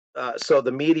 And so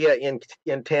the media,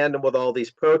 in tandem with all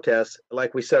these protests,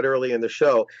 like we said earlier in the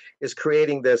show, is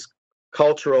creating this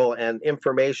cultural and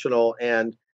informational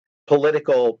and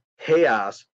political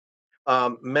chaos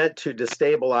meant to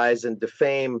destabilize and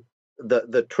defame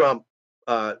the Trump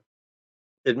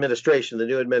administration, the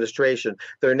new administration.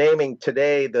 They're naming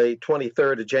today, the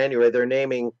 23rd of January, they're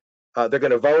going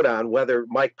to vote on whether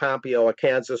Mike Pompeo, a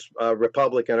Kansas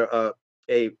Republican,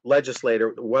 a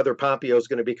legislator, whether Pompeo is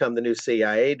going to become the new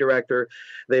CIA director.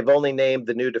 They've only named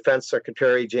the new Defense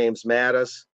Secretary, James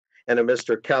Mattis, and a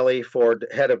Mr. Kelly for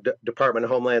head of Department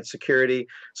of Homeland Security.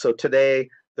 So today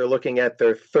they're looking at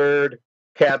their third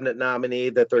cabinet nominee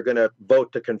that they're going to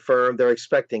vote to confirm. They're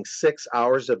expecting 6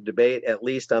 hours of debate, at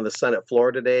least on the Senate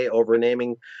floor today, over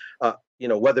naming,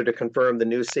 whether to confirm the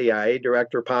new CIA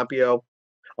director, Pompeo.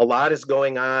 A lot is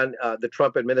going on. The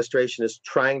Trump administration is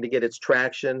trying to get its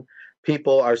traction.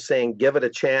 People are saying, give it a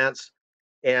chance.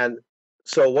 And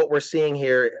so what we're seeing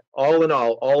here, all in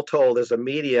all told, is a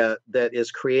media that is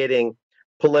creating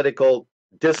political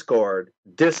discord,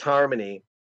 disharmony,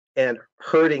 and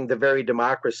hurting the very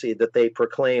democracy that they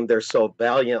proclaim they're so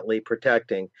valiantly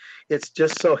protecting. It's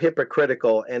just so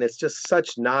hypocritical, and it's just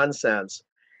such nonsense.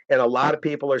 And a lot of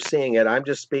people are seeing it. I'm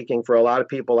just speaking for a lot of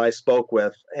people I spoke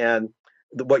with. And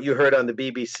what you heard on the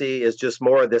BBC is just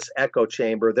more of this echo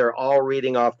chamber. They're all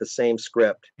reading off the same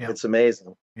script. Yep. It's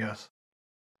amazing. Yes.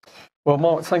 Well,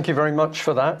 Mark, thank you very much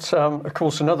for that. Of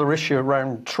course, another issue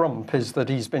around Trump is that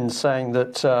he's been saying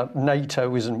that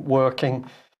NATO isn't working,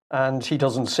 and he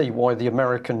doesn't see why the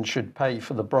Americans should pay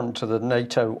for the brunt of the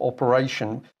NATO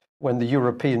operation when the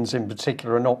Europeans in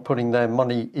particular are not putting their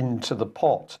money into the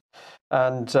pot.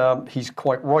 And he's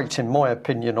quite right, in my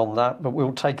opinion, on that. But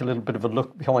we'll take a little bit of a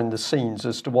look behind the scenes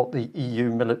as to what the EU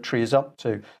military is up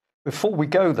to. Before we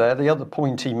go there, the other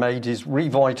point he made is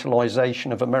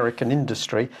revitalisation of American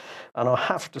industry. And I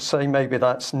have to say maybe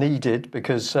that's needed,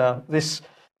 because this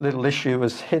little issue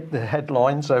has hit the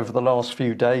headlines over the last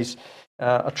few days.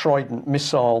 A Trident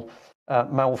missile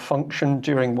malfunctioned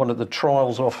during one of the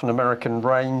trials off an American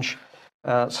range.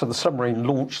 So the submarine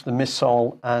launched the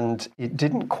missile and it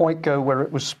didn't quite go where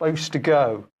it was supposed to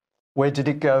go. Where did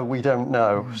it go? We don't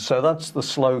know. So that's the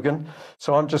slogan.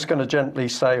 So I'm just going to gently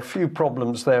say a few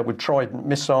problems there with Trident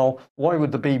missile. Why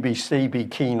would the BBC be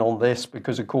keen on this?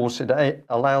 Because, of course, it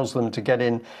allows them to get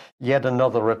in yet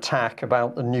another attack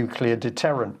about the nuclear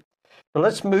deterrent. But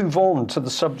let's move on to the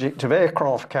subject of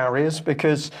aircraft carriers,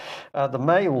 because the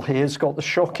Mail here has got the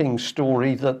shocking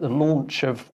story that the launch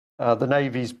of the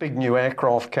Navy's big new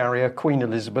aircraft carrier, Queen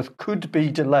Elizabeth, could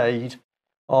be delayed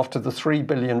after the $3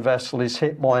 billion vessel is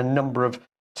hit by a number of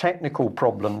technical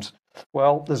problems.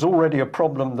 Well, there's already a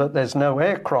problem that there's no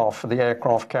aircraft for the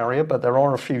aircraft carrier, but there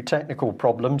are a few technical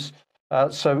problems.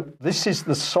 So this is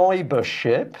the cyber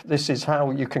ship. This is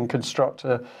how you can construct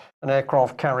an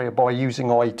aircraft carrier by using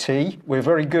IT. We're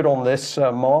very good on this,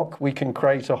 Mark. We can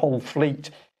create a whole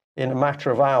fleet in a matter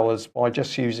of hours by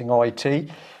just using IT.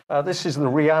 This is the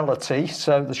reality.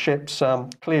 So the ship's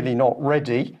clearly not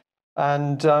ready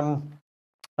and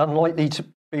unlikely to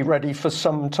be ready for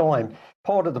some time.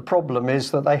 Part of the problem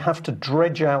is that they have to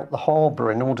dredge out the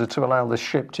harbour in order to allow the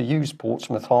ship to use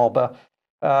Portsmouth Harbour.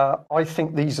 I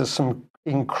think these are some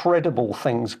incredible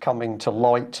things coming to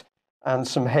light and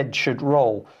some heads should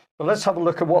roll. But let's have a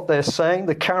look at what they're saying.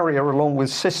 The carrier, along with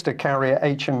sister carrier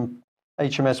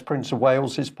HMS Prince of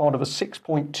Wales, is part of a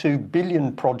 £6.2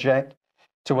 billion project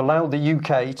to allow the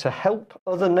UK to help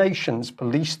other nations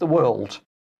police the world.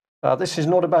 This is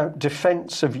not about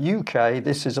defence of UK,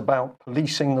 this is about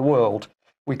policing the world.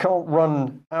 We can't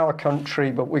run our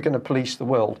country, but we're going to police the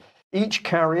world. Each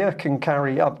carrier can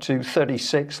carry up to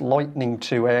 36 Lightning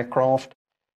II aircraft,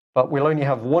 but we'll only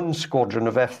have one squadron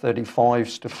of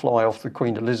F-35s to fly off the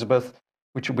Queen Elizabeth,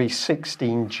 which will be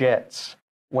 16 jets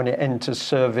when it enters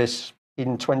service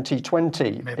in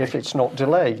 2020, if it's not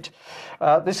delayed.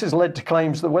 This has led to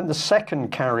claims that when the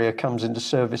second carrier comes into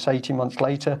service 18 months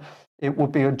later, it will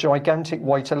be a gigantic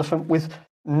white elephant with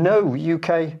no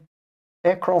UK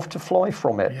aircraft to fly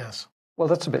from it. Yes. Well,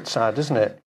 that's a bit sad, isn't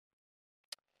it?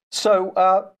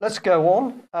 So let's go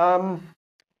on.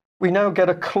 We now get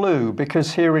a clue,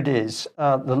 because here it is.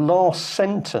 The last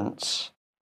sentence,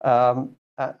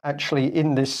 actually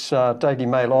in this Daily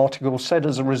Mail article, said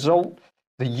as a result,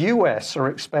 the US are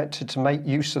expected to make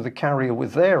use of the carrier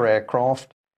with their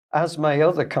aircraft, as may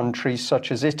other countries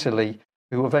such as Italy,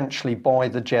 who eventually buy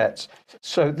the jets.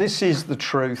 So this is the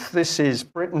truth. This is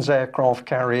Britain's aircraft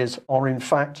carriers are in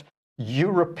fact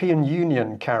European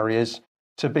Union carriers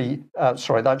to be,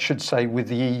 that should say with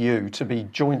the EU, to be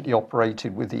jointly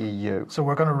operated with the EU. So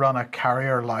we're going to run a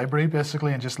carrier library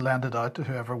basically and just lend it out to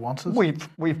whoever wants it?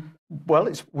 Well,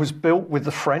 it was built with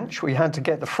the French. We had to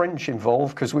get the French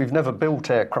involved because we've never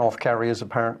built aircraft carriers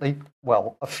apparently.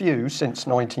 Well, a few since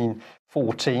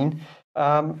 1914.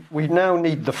 We now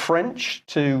need the French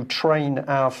to train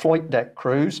our flight deck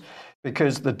crews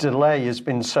because the delay has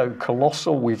been so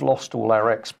colossal. We've lost all our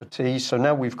expertise. So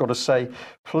now we've got to say,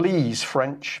 please,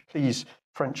 French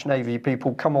Navy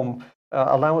people, come on,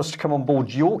 allow us to come on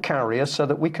board your carrier so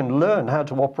that we can learn how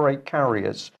to operate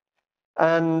carriers.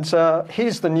 And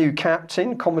here's the new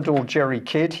captain, Commodore Jerry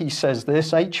Kidd. He says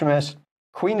this: HMS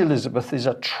Queen Elizabeth is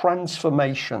a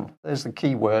transformation. There's the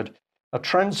key word. A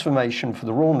transformation for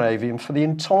the Royal Navy and for the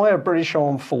entire British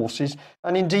Armed Forces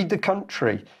and indeed the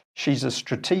country. She's a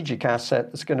strategic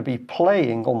asset that's going to be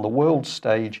playing on the world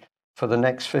stage for the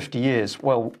next 50 years.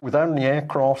 Well, without any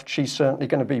aircraft, she's certainly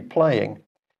going to be playing.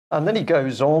 And then he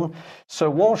goes on, so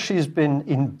while she's been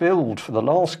in build for the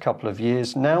last couple of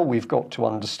years, now we've got to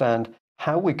understand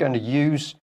how we're going to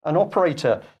use an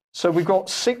operator. So we've got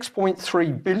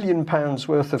 £6.3 billion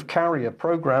worth of carrier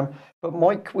programme, but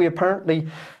Mike,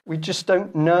 we just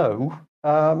don't know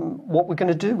what we're going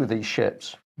to do with these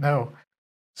ships. No.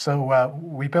 So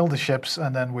we build the ships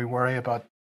and then we worry about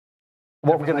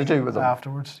what we're going to do with them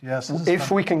afterwards. Yes.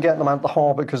 If we can get them out the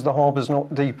harbour, because the harbour's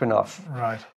not deep enough.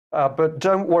 Right. But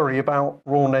don't worry about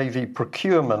Royal Navy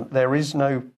procurement. There is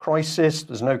no crisis.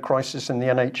 There's no crisis in the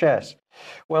NHS.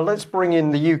 Well, let's bring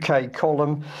in the UK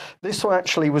column. This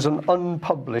actually was an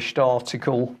unpublished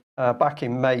article back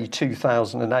in May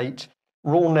 2008.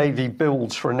 Royal Navy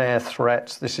builds for an air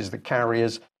threat. This is the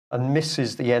carriers, and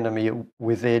misses the enemy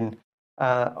within.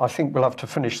 I think we'll have to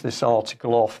finish this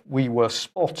article off. We were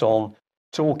spot on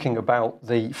talking about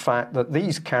the fact that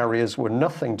these carriers were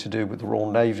nothing to do with the Royal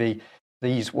Navy.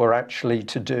 These were actually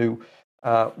to do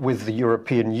with the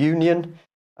European Union.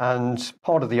 And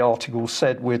part of the article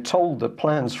said, we're told that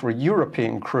plans for a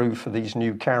European crew for these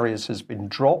new carriers has been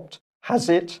dropped. Has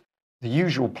it? The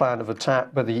usual plan of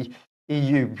attack by the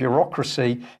EU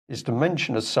bureaucracy is to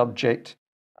mention a subject,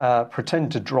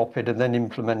 pretend to drop it and then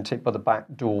implement it by the back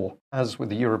door. As with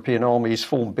the European armies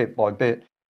formed bit by bit,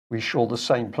 we're sure the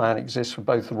same plan exists for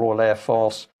both the Royal Air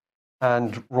Force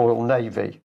and Royal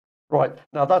Navy. Right,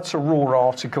 now that's a raw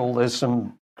article. There's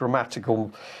some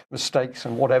grammatical mistakes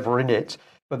and whatever in it.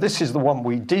 But this is the one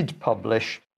we did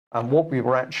publish. And what we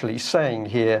were actually saying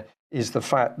here is the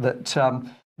fact that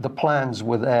the plans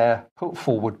were there, put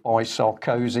forward by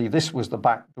Sarkozy. This was the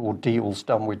backdoor deals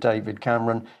done with David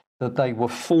Cameron, that they were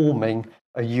forming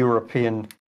a European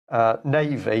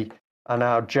navy. And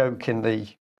our joke in the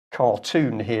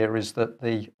cartoon here is that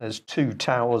there's two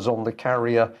towers on the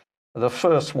carrier. The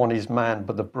first one is manned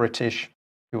by the British,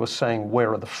 who are saying,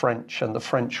 "Where are the French?" And the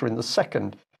French are in the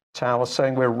second tower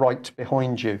saying, "We're right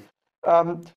behind you."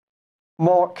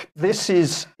 Mark,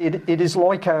 it is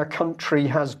like our country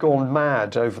has gone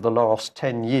mad over the last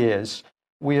 10 years.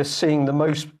 We are seeing the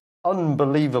most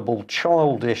unbelievable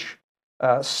childish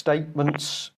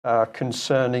statements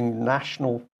concerning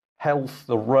national health,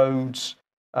 the roads.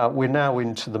 We're now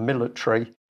into the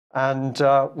military, and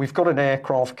we've got an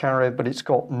aircraft carrier, but it's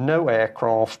got no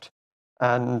aircraft,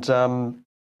 and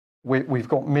we've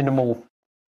got minimal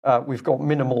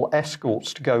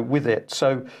escorts to go with it.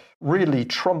 So really,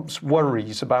 Trump's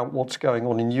worries about what's going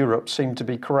on in Europe seem to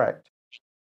be correct.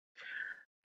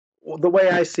 Well, the way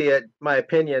I see it, my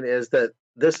opinion is that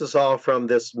this is all from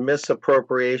this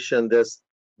misappropriation, this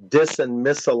and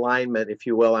misalignment, if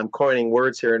you will. I'm coining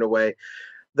words here in a way.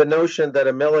 The notion that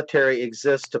a military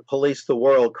exists to police the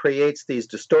world creates these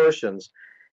distortions.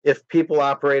 If people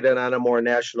operated on a more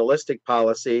nationalistic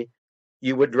policy,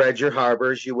 you would dredge your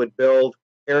harbors, you would build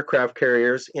aircraft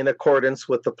carriers in accordance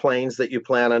with the planes that you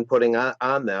plan on putting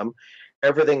on them.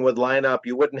 Everything would line up.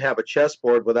 You wouldn't have a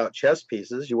chessboard without chess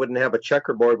pieces. You wouldn't have a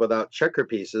checkerboard without checker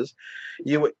pieces.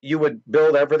 You would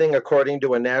build everything according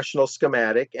to a national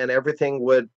schematic, and everything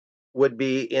would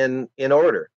be in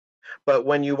order. But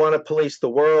when you want to police the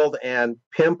world and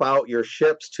pimp out your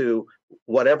ships to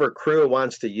whatever crew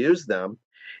wants to use them,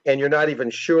 and you're not even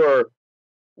sure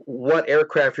what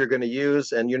aircraft you're going to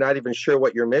use, and you're not even sure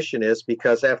what your mission is,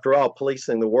 because after all,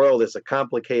 policing the world is a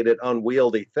complicated,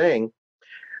 unwieldy thing,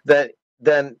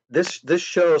 then this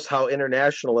shows how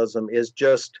internationalism is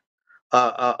just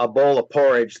a bowl of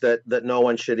porridge that no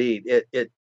one should eat.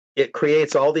 It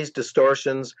creates all these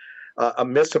distortions, a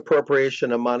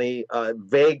misappropriation of money,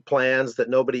 vague plans that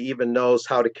nobody even knows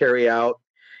how to carry out,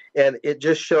 and it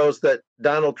just shows that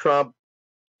Donald Trump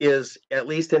is, at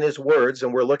least in his words,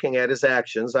 and we're looking at his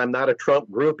actions. I'm not a Trump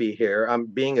groupie here. I'm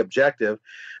being objective,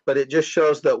 but it just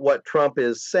shows that what Trump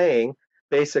is saying,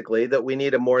 basically, that we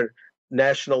need a more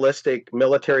nationalistic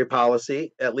military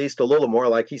policy, at least a little more,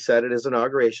 like he said at his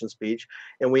inauguration speech,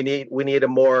 and we need a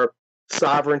more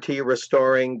sovereignty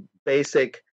restoring,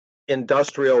 basic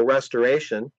industrial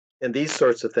restoration, and these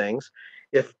sorts of things.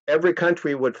 If every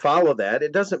country would follow that,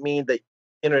 it doesn't mean that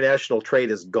international trade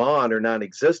is gone or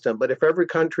non-existent, but if every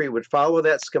country would follow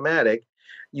that schematic,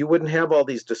 you wouldn't have all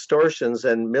these distortions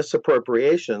and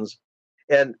misappropriations,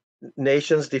 and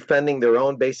nations defending their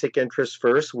own basic interests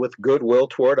first with goodwill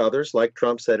toward others. Like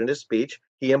Trump said in his speech,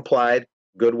 he implied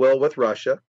goodwill with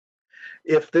Russia.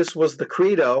 If this was the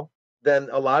credo, then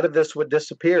a lot of this would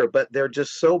disappear, but they're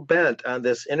just so bent on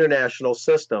this international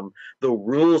system, the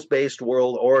rules-based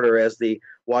world order, as the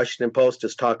Washington Post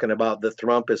is talking about, that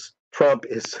Trump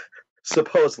is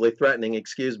supposedly threatening,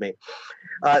 excuse me.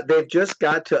 They've just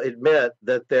got to admit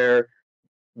that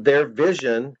their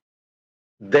vision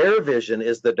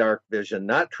is the dark vision,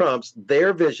 not Trump's.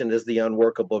 Their vision is the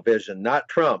unworkable vision, not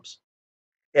Trump's.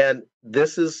 And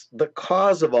this is the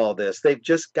cause of all this. They've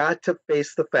just got to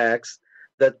face the facts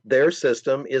that their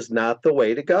system is not the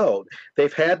way to go.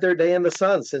 They've had their day in the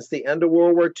sun since the end of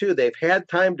World War II. They've had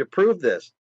time to prove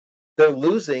this. They're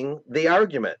losing the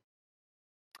argument.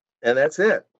 And that's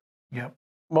it. Yep.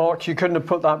 Mark, you couldn't have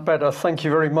put that better. Thank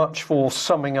you very much for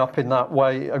summing up in that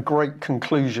way. A great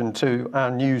conclusion to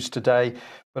our news today.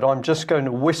 But I'm just going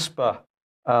to whisper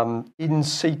in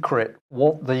secret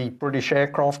what the British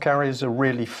aircraft carriers are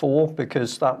really for,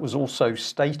 because that was also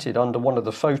stated under one of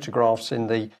the photographs in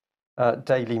the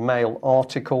Daily Mail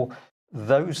article.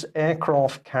 Those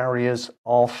aircraft carriers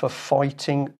are for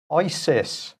fighting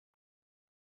ISIS.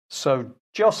 So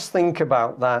just think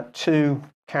about that. Two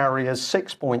carriers,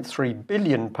 £6.3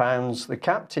 billion. The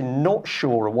captain not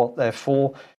sure of what they're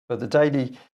for, but the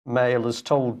Daily Mail has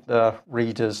told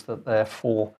readers that they're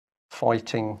for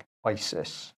fighting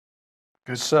ISIS.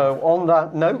 Good. So on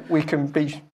that note, we can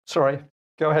be... Sorry,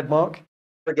 go ahead, Mark.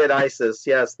 Forget ISIS,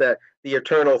 yes, that the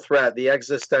eternal threat, the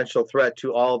existential threat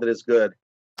to all that is good.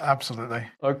 Absolutely.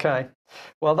 Okay.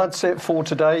 Well, that's it for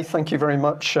today. Thank you very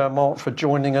much, Mark, for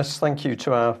joining us. Thank you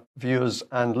to our viewers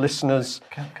and listeners.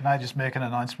 Can I just make an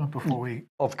announcement before we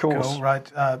Of course. go?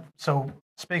 Right. So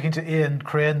speaking to Ian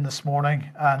Crane this morning,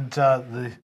 and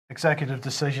the executive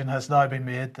decision has now been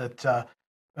made that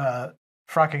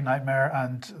Fracking Nightmare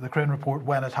and the Crane Report,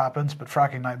 when it happens, but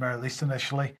Fracking Nightmare, at least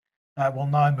initially, will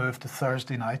now move to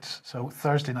Thursday nights. So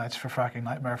Thursday nights for Fracking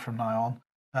Nightmare from now on.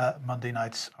 Monday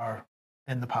nights are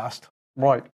in the past.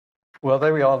 Right. Well,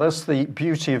 there we are. That's the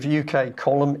beauty of UK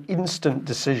column. Instant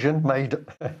decision made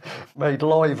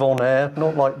live on air,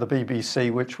 not like the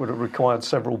BBC, which would have required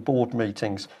several board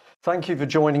meetings. Thank you for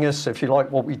joining us. If you like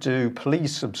what we do,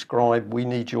 please subscribe. We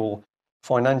need your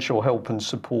financial help and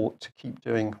support to keep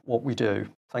doing what we do.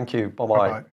 Thank you. Bye-bye.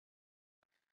 Bye-bye.